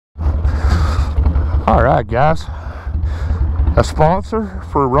All right, guys. A sponsor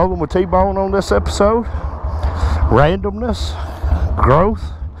for Rolling with T-Bone on this episode. Randomness, growth.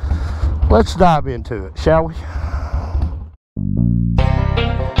 Let's dive into it, shall we?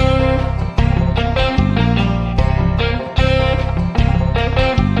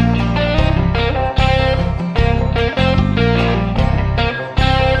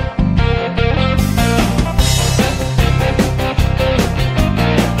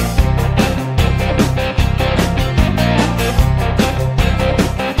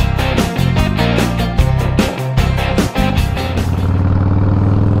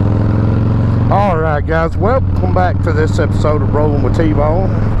 Alright guys, welcome back to this episode of Rolling with T-Bone.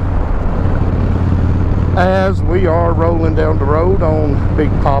 As we are rolling down the road on Big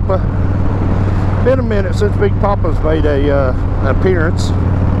Poppa. Been a minute since Big Poppa's made an appearance.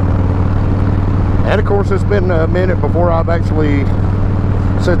 And of course it's been a minute before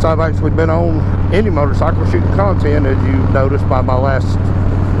since I've actually been on any motorcycle shooting content, as you've noticed by my last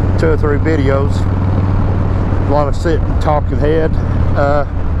 2 or 3 videos. A lot of sitting, talking head.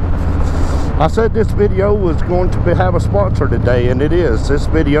 I said this video was going to have a sponsor today, and it is.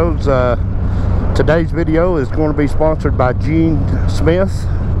 Today's video is going to be sponsored by Gene Smith,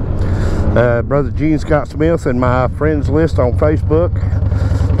 brother Gene Scott Smith, in my friends list on Facebook.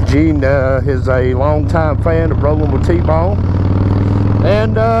 Gene is a longtime fan of Rolling with T-Bone,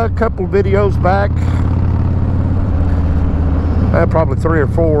 and a couple of videos back, probably 3 or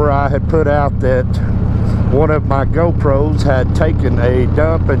 4, I had put out that one of my GoPros had taken a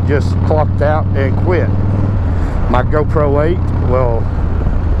dump and just clocked out and quit. My GoPro 8. Well,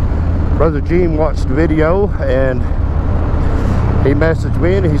 brother Gene watched the video and he messaged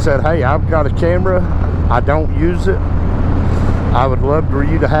me and he said, hey, I've got a camera, I don't use it, I would love for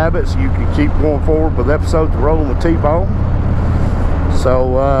you to have it so you can keep going forward with episodes of Rolling with T-Bone. So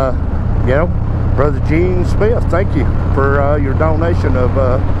you know, brother Gene Smith, thank you for your donation of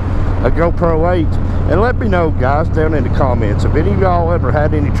a GoPro 8. And let me know, guys, down in the comments, if any of y'all ever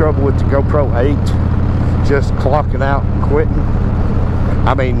had any trouble with the GoPro 8 just clocking out and quitting.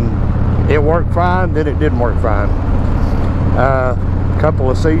 I mean, it worked fine, then it didn't work fine. A couple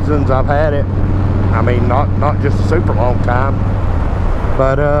of seasons I've had it. I mean, not just a super long time,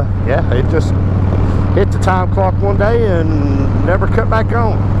 but yeah, it just hit the time clock one day and never cut back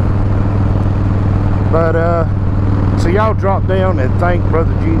on. But so y'all drop down and thank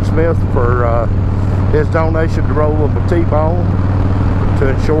brother Gene Smith for his donation to Rolling with T-Bone to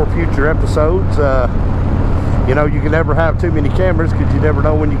ensure future episodes. You know, you can never have too many cameras because you never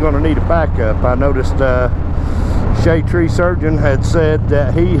know when you're going to need a backup. I noticed Shade Tree Surgeon had said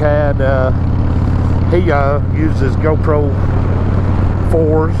that he uses GoPro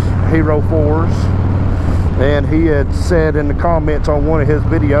 4s, Hero 4s, and he had said in the comments on one of his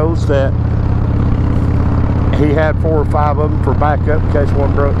videos that he had 4 or 5 of them for backup in case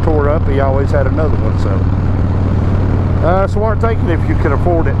one tore up. He always had another one. So aren't thinking if you can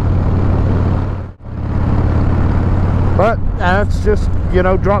afford it. But that's just, you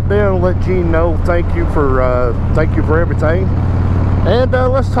know, drop down and let Gene know. Thank you for everything. And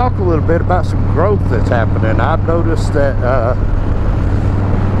let's talk a little bit about some growth that's happening. I've noticed that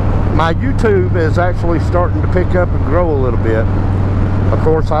my YouTube is actually starting to pick up and grow a little bit. Of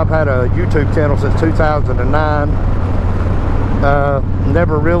course, I've had a YouTube channel since 2009.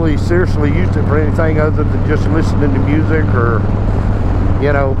 Never really seriously used it for anything other than just listening to music, or,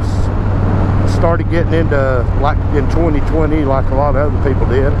 you know, started getting into, like in 2020, like a lot of other people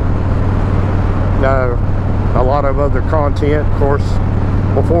did. A lot of other content. Of course,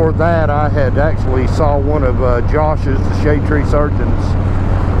 before that, I had actually saw one of Josh's, the Shade Tree Surgeon's,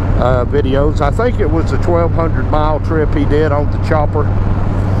 videos. I think it was the 1,200-mile trip he did on the chopper,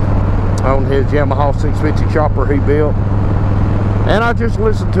 on his Yamaha 650 chopper he built. And I just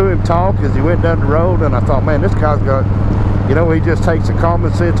listened to him talk as he went down the road, and I thought, man, this guy's got, you know, he just takes a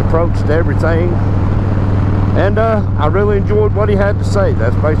common sense approach to everything. And I really enjoyed what he had to say.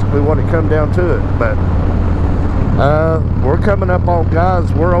 That's basically what it come down to it. But we're coming up on,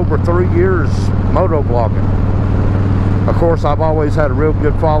 guys, we're over 3 years moto blogging. Of course, I've always had a real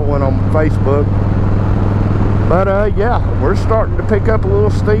good following on Facebook. But yeah, we're starting to pick up a little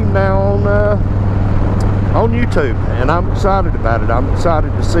steam now on YouTube, and I'm excited about it. I'm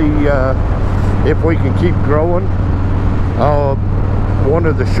excited to see if we can keep growing. One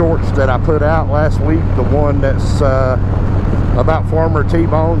of the shorts that I put out last week, the one that's about Farmer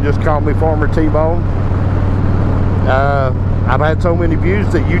T-Bone, just call me Farmer T-Bone. I've had so many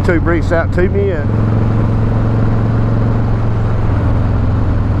views that YouTube reached out to me, and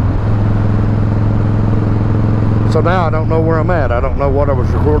so now I don't know where I'm at. I don't know what I was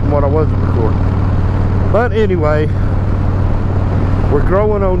recording, what I wasn't recording. But anyway, we're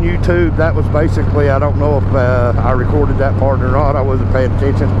growing on YouTube. That was basically, I don't know if I recorded that part or not. I wasn't paying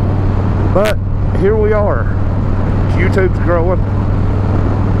attention. But here we are. YouTube's growing.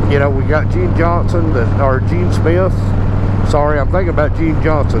 You know, we got Gene Johnson, or Gene Smith. Sorry, I'm thinking about Gene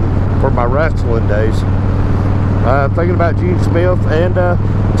Johnson for my wrestling days. Thinking about Gene Smith. And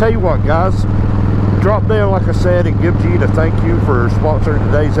tell you what, guys, drop down, like I said, and give Gene a thank you for sponsoring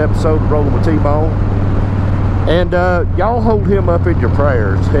today's episode of Rolling with T-Bone. And y'all hold him up in your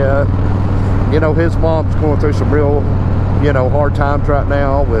prayers. You know, his mom's going through some real, you know, hard times right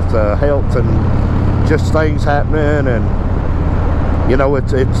now with health and just things happening. And, you know,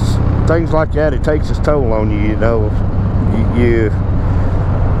 it's things like that. It takes its toll on you, you know.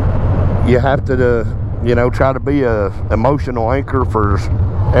 You have to, you know, try to be a emotional anchor for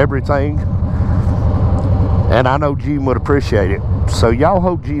everything. And I know Gene would appreciate it. So y'all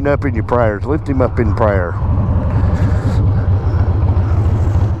hold Gene up in your prayers. Lift him up in prayer.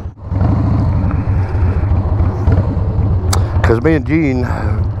 Because me and Gene,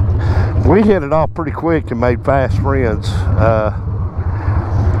 we hit it off pretty quick and made fast friends.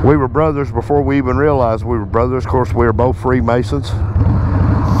 We were brothers before we even realized we were brothers. Of course, we were both Freemasons.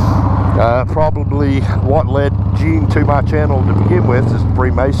 Probably what led Gene to my channel to begin with is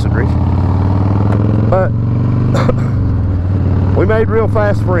Freemasonry. But we made real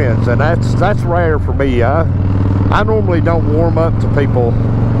fast friends, and that's rare for me. I normally don't warm up to people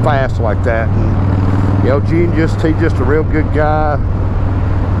fast like that. And, you know, Gene he's just a real good guy.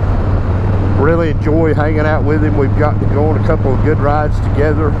 Really enjoy hanging out with him. We've got to go on a couple of good rides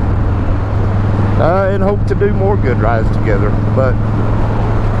together, and hope to do more good rides together. But,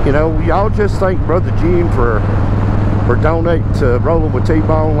 you know, y'all just thank Brother Gene for donating to Rolling with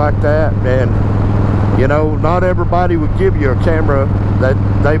T-Bone like that. And, you know, not everybody would give you a camera that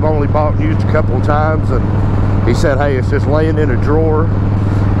they've only bought and used a couple of times. And he said, hey, it's just laying in a drawer.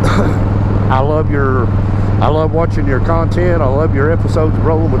 I love watching your content. I love your episodes of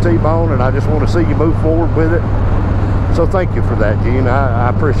Rolling with T-Bone, and I just want to see you move forward with it. So thank you for that, Gene. I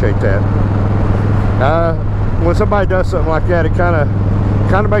appreciate that. When somebody does something like that, it kind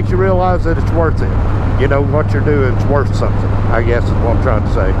of makes you realize that it's worth it. You know, what you're doing is worth something, I guess is what I'm trying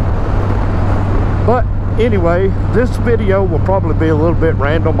to say. But anyway, this video will probably be a little bit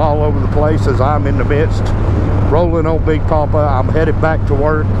random all over the place as I'm in the midst rolling on Big Poppa. I'm headed back to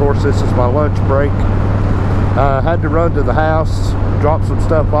work. Of course, this is my lunch break. Had to run to the house, drop some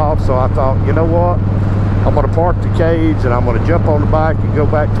stuff off, so I thought, you know what, I'm going to park the cage and I'm going to jump on the bike and go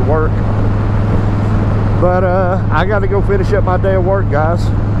back to work. But I got to go finish up my day of work, guys.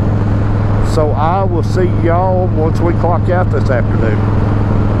 So I will see y'all once we clock out this afternoon.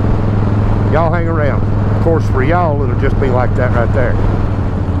 Y'all hang around. Of course, for y'all, it'll just be like that right there.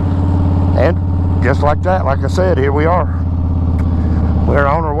 And just like that, like I said, here we are. We're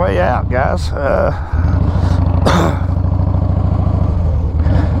on our way out, guys.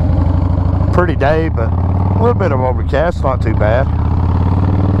 Pretty day, but a little bit of overcast, not too bad.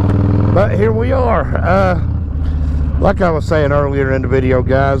 But here we are. Like I was saying earlier in the video,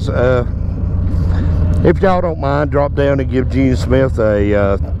 guys, if y'all don't mind, drop down and give Gene Smith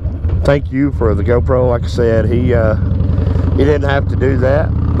a thank you for the GoPro. Like I said, he didn't have to do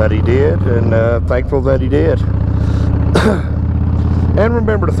that, but he did, and thankful that he did. And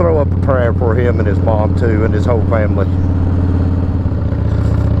remember to throw up a prayer for him and his mom too, and his whole family.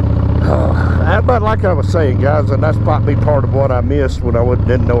 But like I was saying, guys, and that's probably part of what I missed when I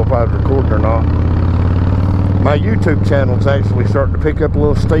didn't know if I was recording or not. My YouTube channel's actually starting to pick up a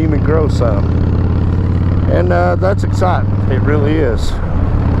little steam and grow some. And that's exciting. It really is.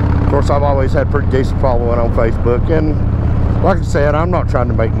 Of course, I've always had pretty decent following on Facebook. And like I said, I'm not trying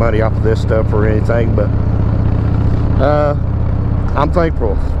to make money off of this stuff or anything, but I'm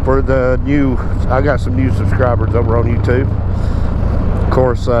thankful for the I got some new subscribers over on YouTube. Of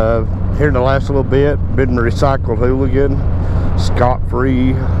course, here in the last little bit, been Recycled Hooligan, Scott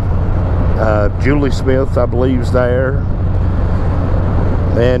Free, Julie Smith, I believe, is there,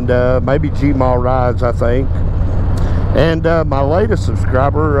 and maybe G-Mall Rides, I think. And my latest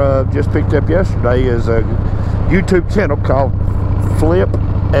subscriber just picked up yesterday is a YouTube channel called Flip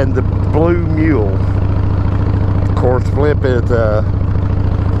and the Blue Mule. Of course, Flip is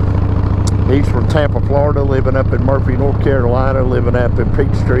he's from Tampa, Florida, living up in Murphy, North Carolina, living up in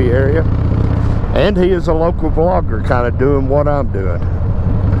Peachtree area. And he is a local vlogger, kind of doing what I'm doing.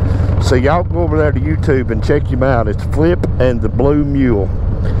 So y'all go over there to YouTube and check him out. It's Flip and the Blue Mule.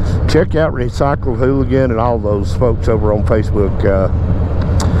 Check out Recycled Hooligan and all those folks over on Facebook.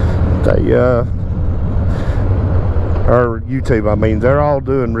 or YouTube, I mean, they're all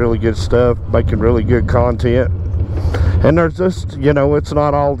doing really good stuff, making really good content. And there's just, you know, it's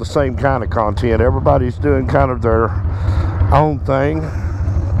not all the same kind of content. Everybody's doing kind of their own thing.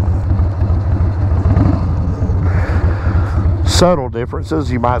 Subtle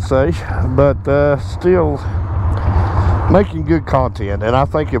differences, you might say, but still making good content. And I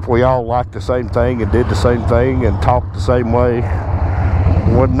think if we all liked the same thing and did the same thing and talked the same way,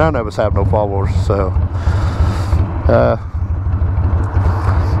 well, none of us have no followers. So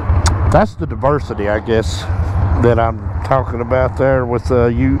that's the diversity, I guess, that I'm talking about there with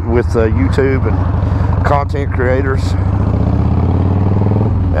YouTube and content creators.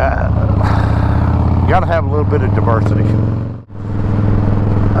 Gotta have a little bit of diversity.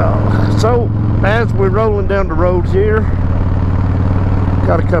 So as we're rolling down the road here,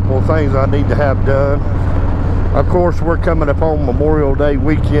 got a couple of things I need to have done. Of course, we're coming up on Memorial Day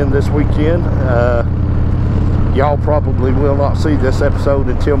weekend this weekend. Y'all probably will not see this episode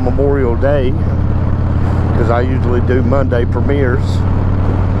until Memorial Day, because I usually do Monday premieres.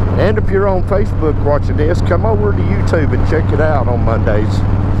 And if you're on Facebook watching this, come over to YouTube and check it out on Mondays.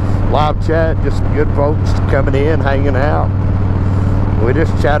 Live chat, just some good folks coming in, hanging out. We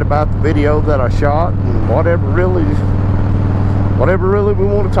just chat about the video that I shot and whatever really we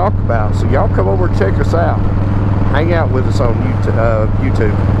want to talk about. So y'all come over and check us out. Hang out with us on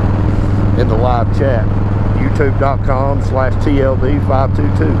YouTube in the live chat.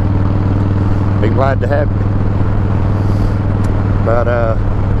 youtube.com/TLD522. Be glad to have you. But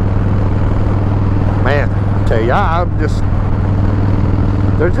man, I tell you, I'm just,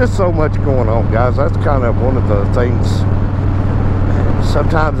 there's just so much going on, guys. That's kind of one of the things.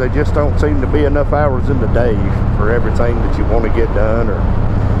 Sometimes there just don't seem to be enough hours in the day for everything that you want to get done or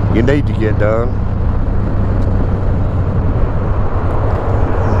you need to get done.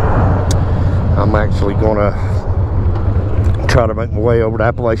 I'm actually going to try to make my way over to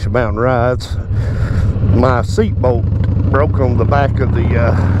Appalachian Mountain Rides. My seat bolt broke on the back of the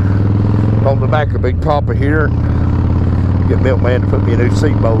Big Poppa here. Get Milkman to put me a new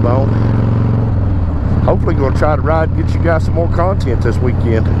seat bolt on. Hopefully going to try to ride and get you guys some more content this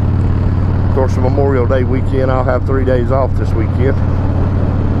weekend. Of course, for Memorial Day weekend, I'll have 3 days off this weekend.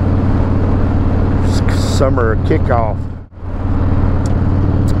 Summer kickoff.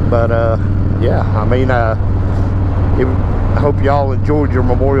 But yeah, I mean, I hope y'all enjoyed your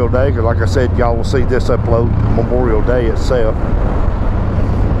Memorial Day, because like I said, y'all will see this upload Memorial Day itself.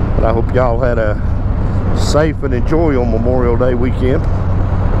 But I hope y'all had a safe and enjoyable Memorial Day weekend.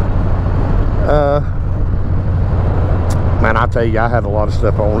 Man, I tell you, I had a lot of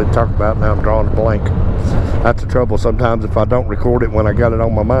stuff I wanted to talk about. Now I'm drawing a blank. That's the trouble. Sometimes if I don't record it when I got it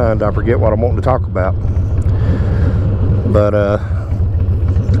on my mind, I forget what I'm wanting to talk about. But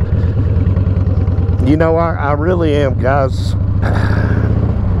you know, I really am, guys.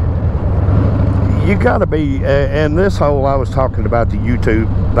 You gotta be, and this whole, I was talking about the YouTube,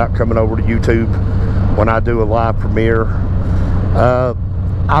 about coming over to YouTube when I do a live premiere.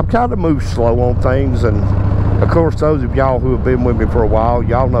 I've kind of moved slow on things, and of course, those of y'all who have been with me for a while,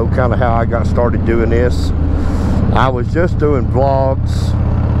 y'all know kind of how I got started doing this. I was just doing vlogs,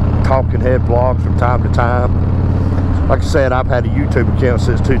 talking head vlogs from time to time. Like I said, I've had a YouTube account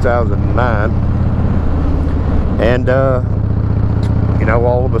since 2009. And, you know,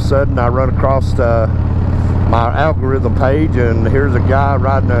 all of a sudden I run across my algorithm page, and here's a guy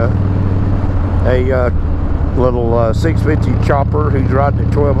riding a little 650 chopper who's riding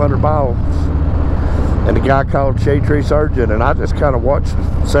at 1,200 miles. And a guy called Shade Tree Surgeon, and I just kind of watched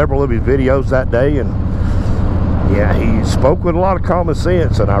several of his videos that day, and yeah, he spoke with a lot of common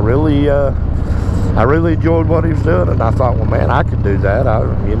sense, and I really enjoyed what he was doing. And I thought, well, man, I could do that.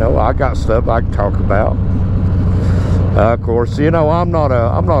 You know, I got stuff I can talk about. Of course, you know, I'm not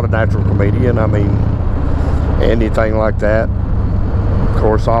a natural comedian. I mean, anything like that. Of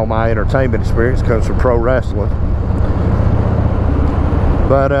course, all my entertainment experience comes from pro wrestling.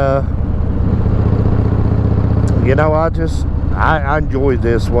 But you know, I enjoy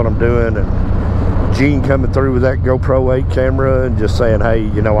this, what I'm doing. And Gene coming through with that GoPro 8 camera and just saying, hey,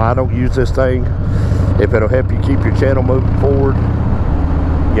 you know, I don't use this thing. If it'll help you keep your channel moving forward,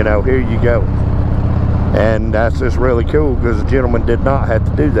 you know, here you go. And that's just really cool, because the gentleman did not have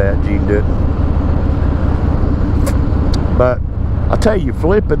to do that. Gene didn't. But I tell you,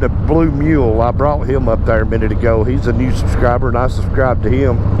 Flipping the Blue Mule, I brought him up there a minute ago. He's a new subscriber, and I subscribed to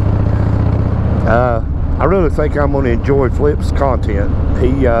him. I really think I'm going to enjoy Flip's content.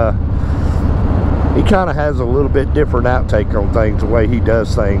 He kind of has a little bit different outtake on things, the way he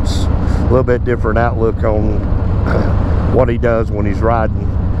does things. A little bit different outlook on what he does when he's riding,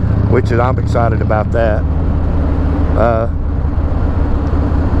 which is, I'm excited about that.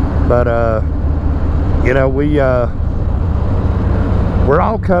 You know, we're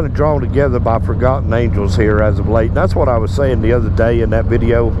all kind of drawn together by forgotten angels here as of late. And that's what I was saying the other day in that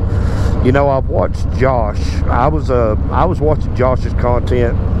video. You know, I've watched Josh. I was watching Josh's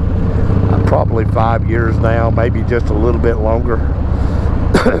content probably 5 years now, maybe just a little bit longer.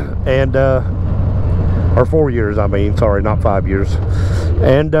 And or 4 years, I mean, sorry, not 5 years.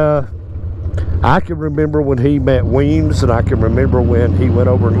 And I can remember when he met Weems, and I can remember when he went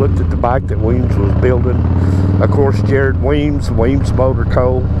over and looked at the bike that Weems was building. Of course, Jared Weems, Weems Motor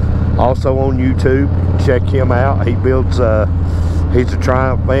Co., also on YouTube. Check him out. He builds, he's a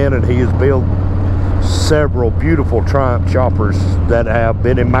Triumph man, and he has built several beautiful Triumph choppers that have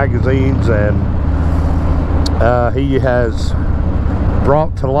been in magazines, and he has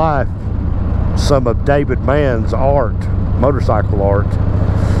brought to life some of David Mann's art, motorcycle art.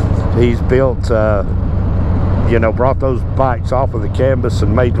 He's built, you know, brought those bikes off of the canvas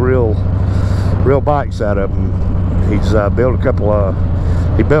and made real bikes out of them. He's built a couple of,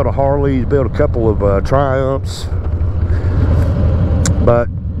 he built a Harley, he's built a couple of Triumphs. But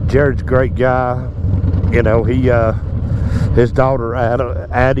Jared's a great guy. You know, he, his daughter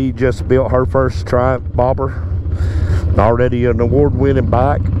Addie just built her first Triumph bobber. Already an award-winning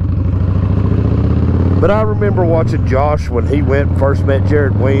bike. But I remember watching Josh when he first met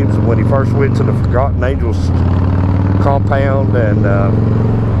Jared Weems, and when he first went to the Forgotten Angels compound, and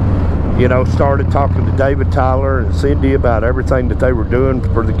you know, started talking to David Tyler and Cindy about everything that they were doing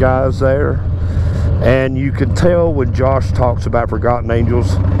for the guys there. And you can tell when Josh talks about Forgotten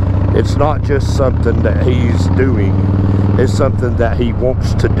Angels, it's not just something that he's doing, it's something that he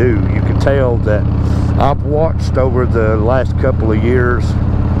wants to do. You can tell that I've watched over the last couple of years,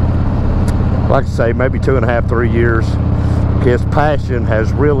 like I say, maybe 2.5, 3 years, his passion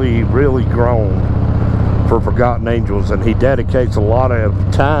has really grown for Forgotten Angels, and he dedicates a lot of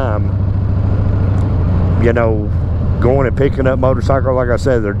time, you know, going and picking up motorcycles. Like I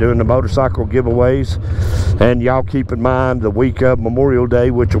said, they're doing the motorcycle giveaways, and y'all keep in mind the week of Memorial Day,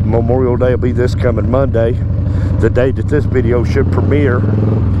 which Memorial Day will be this coming Monday, the day that this video should premiere.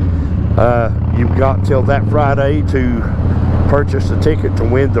 You've got till that Friday to purchase a ticket to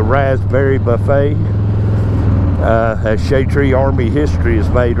win the Raspberry Buffet. As Shade Tree Army history is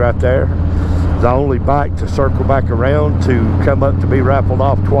made right there. The only bike to circle back around to come up to be raffled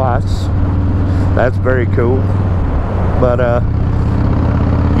off twice. That's very cool. But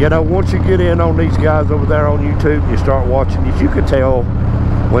you know, once you get in on these guys over there on YouTube, you start watching, you can tell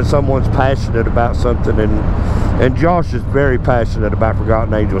when someone's passionate about something, and Josh is very passionate about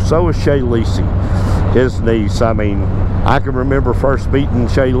Forgotten Angels. So is Shay Lacey, his niece. I mean, I can remember first meeting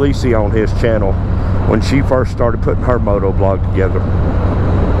Shay Lacey on his channel when she first started putting her moto blog together.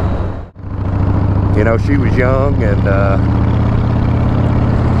 You know, she was young, and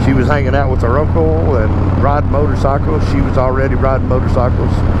she was hanging out with her uncle and riding motorcycles. She was already riding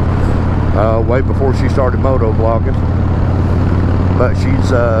motorcycles way before she started moto blogging. But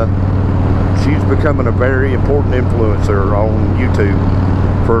she's becoming a very important influencer on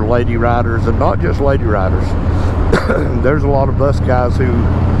YouTube for lady riders, and not just lady riders. There's a lot of us guys who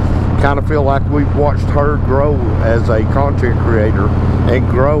kind of feel like we've watched her grow as a content creator and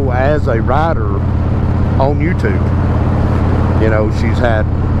grow as a rider on YouTube. You know, she's had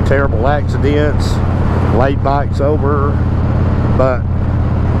terrible accidents, laid bikes over, but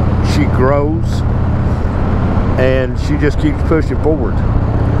she grows and she just keeps pushing forward.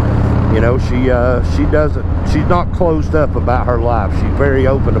 You know, she's not closed up about her life. She's very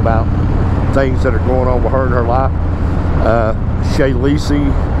open about things that are going on with her in her life. Shay Lacey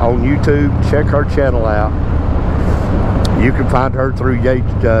on YouTube, check her channel out. You can find her through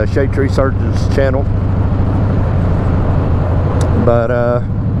Shade Tree Surgeon's channel. But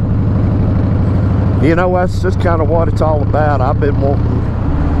you know, that's just kind of what it's all about. I've been wanting,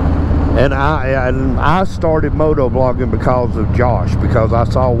 and I started moto blogging because of Josh, because I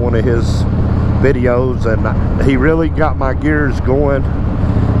saw one of his videos and he really got my gears going.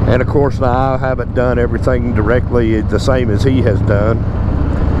 And of course, now I haven't done everything directly the same as he has done.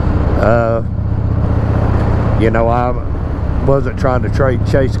 You know, I wasn't trying to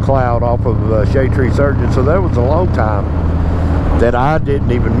chase cloud off of Shade Tree Surgeon, so there was a long time that I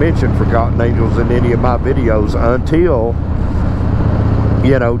didn't even mention Forgotten Angels in any of my videos until,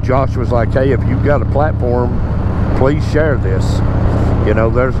 you know, Josh was like, hey, if you've got a platform, please share this. You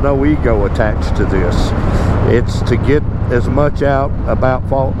know, there's no ego attached to this. It's to get as much out about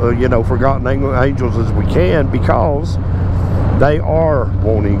you know, Forgotten Angels as we can, because they are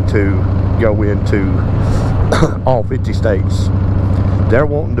wanting to go into all 50 states. They're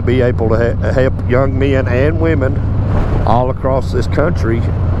wanting to be able to help young men and women all across this country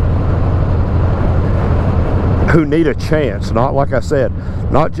who need a chance. Not, like I said,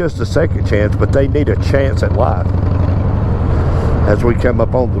 not just a second chance, but they need a chance at life. As we come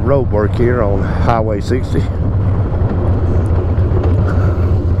up on the road work here on Highway 60.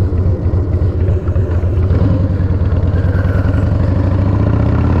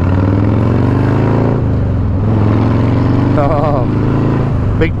 Oh,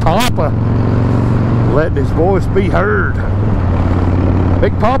 Big Poppa letting his voice be heard.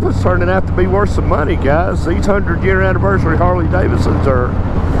 Big Poppa's turning out to be worth some money, guys. These 100-year anniversary Harley Davidsons are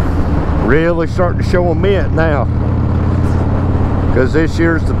really starting to show a mint now. Because this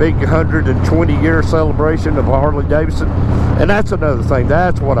year's the big 120-year celebration of Harley Davidson. And that's another thing.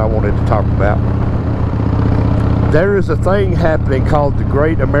 That's what I wanted to talk about. There is a thing happening called the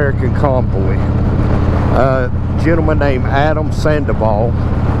Great American Convoy. A gentleman named Adam Sandoval.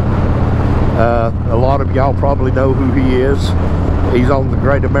 A lot of y'all probably know who he is. He's on the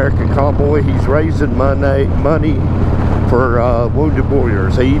Great American Convoy. He's raising money for wounded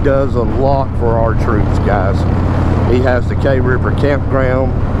warriors. He does a lot for our troops, guys. He has the K River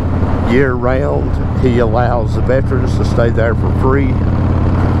campground year-round. He allows the veterans to stay there for free.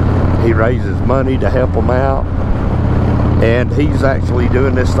 He raises money to help them out. And he's actually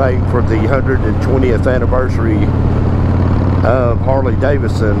doing this thing for the 120th anniversary of Harley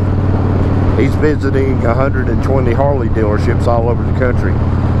Davidson. He's visiting 120 Harley dealerships all over the country.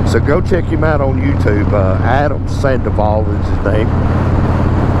 So go check him out on YouTube. Adam Sandoval is his name.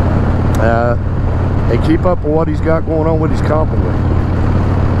 And keep up with what he's got going on with his company.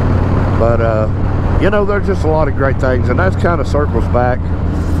 But, you know, there's just a lot of great things. And that kind of circles back.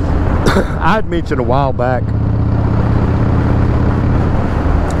 I had mentioned a while back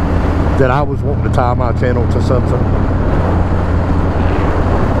that I was wanting to tie my channel to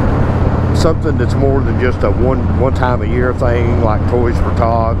something that's more than just a one time a year thing, like Toys for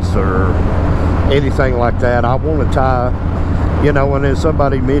Tots or anything like that. I want to tie, you know, and then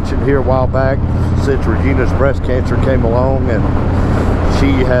somebody mentioned here a while back, since Regina's breast cancer came along and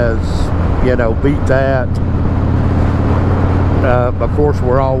she has, you know, beat that. Of course,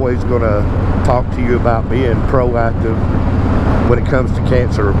 we're always going to talk to you about being proactive when it comes to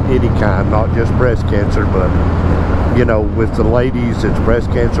cancer of any kind, not just breast cancer, but, you know, with the ladies, it's breast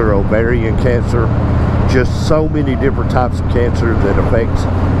cancer, ovarian cancer, just so many different types of cancer that affects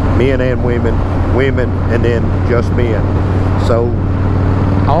men and women, and then just men. So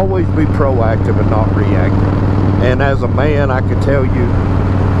always be proactive and not reactive. And as a man, I can tell you,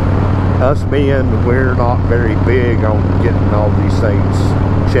 us men, we're not very big on getting all these things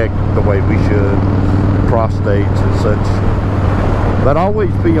checked the way we should, prostates and such. But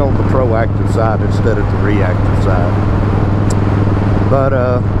always be on the proactive side instead of the reactive side. But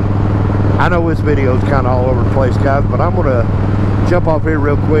I know this video is kind of all over the place, guys, but I'm going to jump off here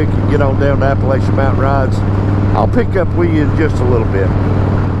real quick and get on down to Appalachian Mountain Rides. I'll pick up with you in just a little bit.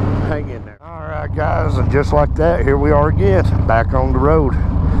 Hang in there. Alright, guys, and just like that, here we are again, back on the road.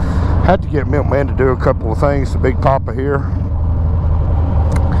 Had to get Milkman to do a couple of things to Big Poppa here.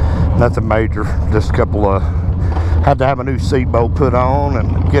 Nothing major, just a couple of... Had to have a new seat bolt put on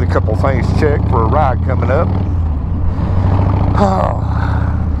and get a couple of things checked for a ride coming up. Oh.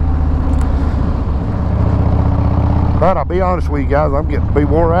 But I'll be honest with you guys, I'm getting to be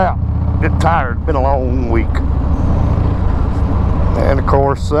wore out. Getting tired. It's been a long week. And of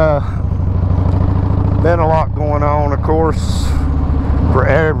course, been a lot going on, of course, for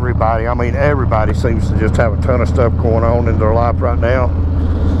everybody. I mean, everybody seems to just have a ton of stuff going on in their life right now.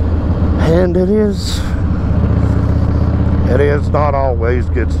 And it is not always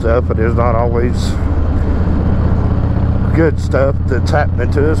good stuff. It is not always good stuff that's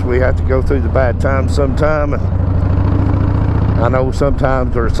happening to us. We have to go through the bad times sometime. And I know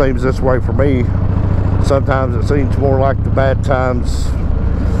sometimes, or it seems this way for me, sometimes it seems more like the bad times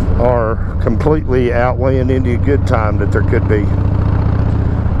are completely outweighing any good time that there could be.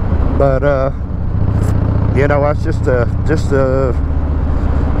 But you know, that's just the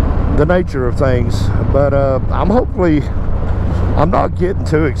nature of things. But I'm not getting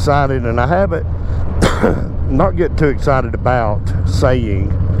too excited, and I haven't not getting too excited about saying,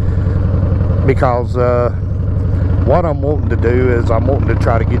 because what I'm wanting to do is I'm wanting to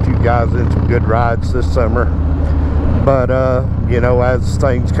try to get you guys in some good rides this summer. But you know, as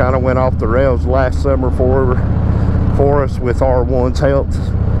things kind of went off the rails last summer for us with R1's health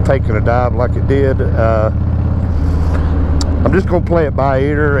taking a dive like it did, I'm just going to play it by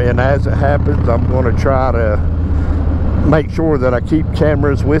ear, and as it happens, I'm going to try to make sure that I keep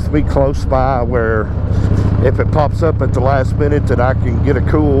cameras with me close by, where if it pops up at the last minute that I can get a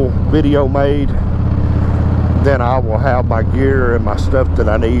cool video made. then I will have my gear and my stuff that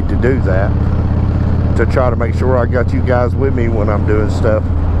I need to do that, to try to make sure I got you guys with me when I'm doing stuff.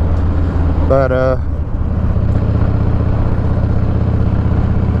 But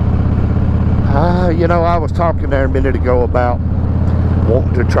you know, I was talking there a minute ago about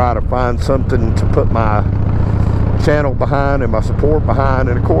wanting to try to find something to put my channel behind and my support behind,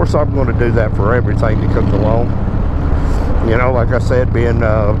 and of course I'm going to do that for everything that comes along. You know, like I said, being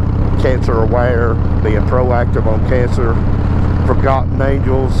cancer aware, being proactive on cancer, Forgotten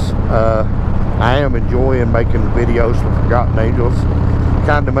Angels. I am enjoying making videos for Forgotten Angels.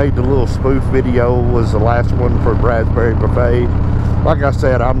 Kind of made the little spoof video, was the last one for Raspberry Buffet. Like I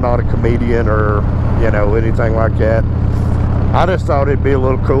said, I'm not a comedian or, you know, anything like that. I just thought it'd be a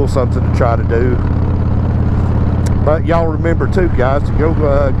little cool, something to try to do. But y'all remember too, guys, to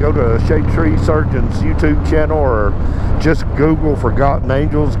go to Shade Tree Surgeon's YouTube channel, or just Google Forgotten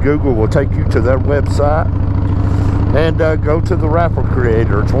Angels. Google will take you to their website. And go to the raffle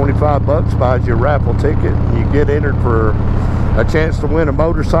creator. 25 bucks buys you a raffle ticket, and you get entered for a chance to win a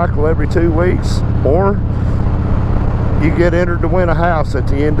motorcycle every 2 weeks, or you get entered to win a house at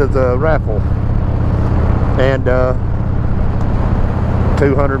the end of the raffle. And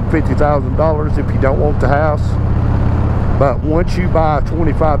 $250,000 if you don't want the house. But once you buy a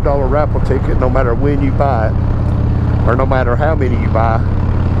 $25 raffle ticket, no matter when you buy it, or no matter how many you buy,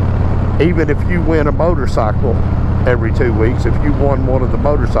 even if you win a motorcycle every 2 weeks, if you won one of the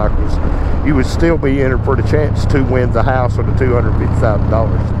motorcycles, you would still be entered for the chance to win the house or the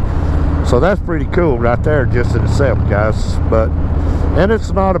 $250,000. So that's pretty cool right there just in itself, guys. And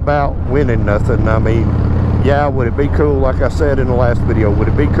it's not about winning nothing. I mean, yeah, would it be cool, like I said in the last video, would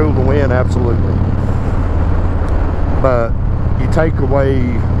it be cool to win? Absolutely. But you take away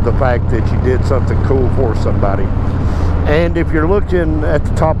the fact that you did something cool for somebody. And if you're looking at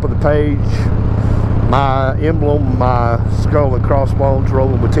the top of the page, my emblem, my skull and crossbones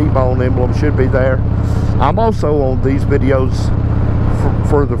rolling with T-bone emblem should be there. I'm also on these videos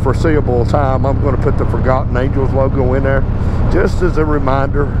for the foreseeable time. I'm going to put the Forgotten Angels logo in there just as a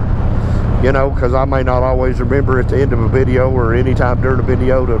reminder, you know, because I may not always remember at the end of a video or anytime during a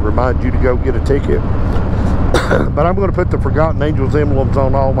video to remind you to go get a ticket. But I'm going to put the Forgotten Angels emblems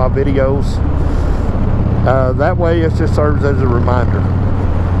on all my videos. That way it just serves as a reminder.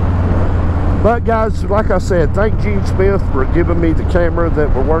 But guys, like I said, thank Gene Smith for giving me the camera that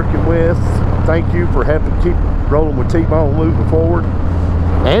we're working with. Thank you for helping keep Rolling with T-Bone moving forward.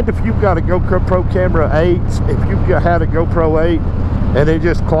 And if you've got a GoPro Camera 8, if you've had a GoPro 8 and it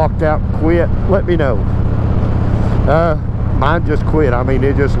just clocked out and quit, let me know. Mine just quit. I mean,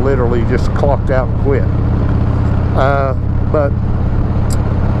 it just literally just clocked out and quit. But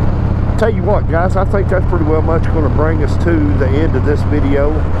tell you what, guys, I think that's pretty well much going to bring us to the end of this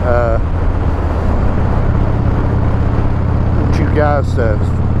video. Want you guys to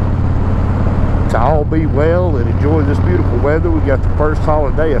all be well and enjoy this beautiful weather. We got the first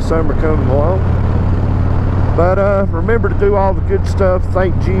holiday of summer coming along. But remember to do all the good stuff.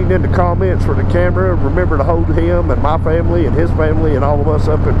 Thank Gene in the comments for the camera. Remember to hold him and my family and his family and all of us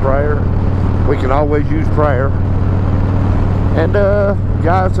up in prayer. We can always use prayer. And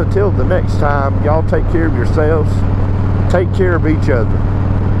guys, until the next time, y'all take care of yourselves. Take care of each other.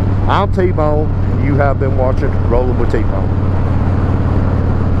 I'm T-Bone, and you have been watching Rolling with T-Bone.